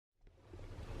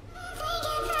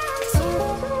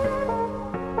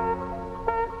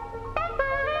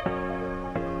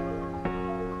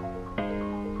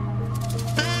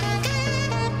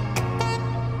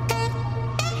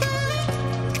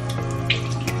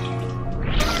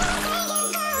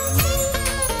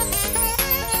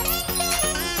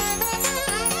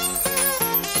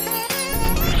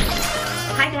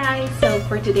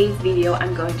for today's video,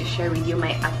 I'm going to share with you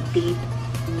my update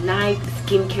night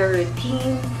skincare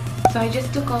routine. So I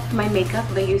just took off my makeup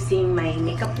by using my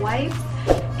makeup wipes,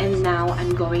 and now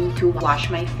I'm going to wash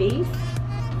my face.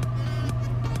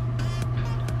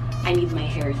 I need my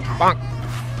hair towel.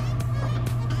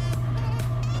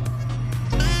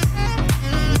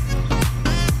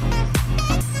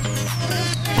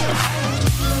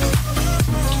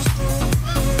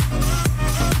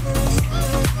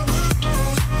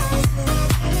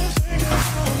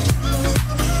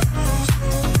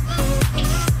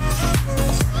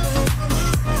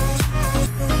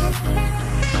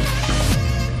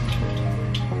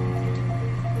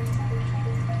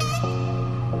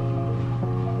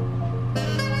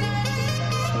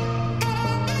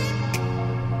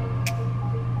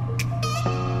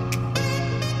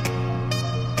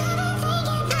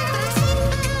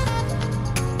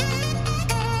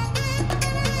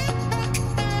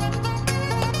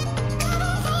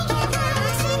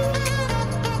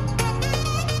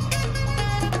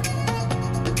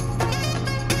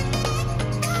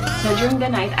 Now during the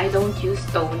night, I don't use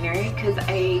toner because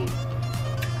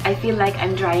I feel like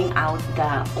I'm drying out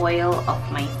the oil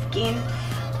of my skin.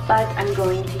 But I'm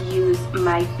going to use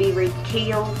my favorite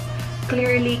Kiehl's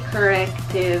Clearly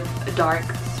Corrective Dark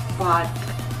Spot.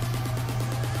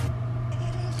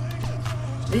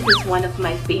 This is one of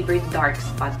my favorite dark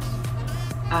spot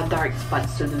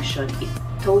solution. It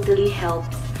totally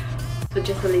helps. So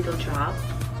just a little drop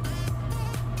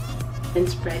and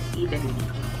spread evenly.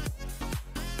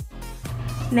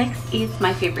 Next is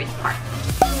my favorite part.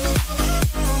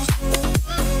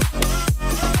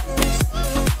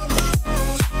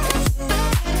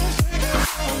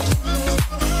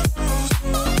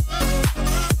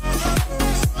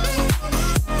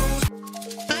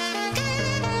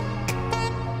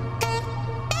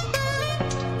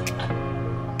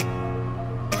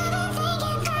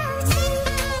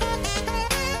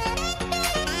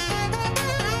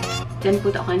 Then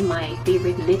put on my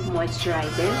favorite lip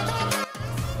moisturizer.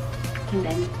 And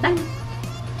then done.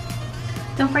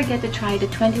 Don't forget to try the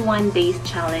 21 days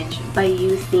challenge by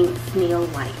using Snail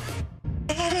White.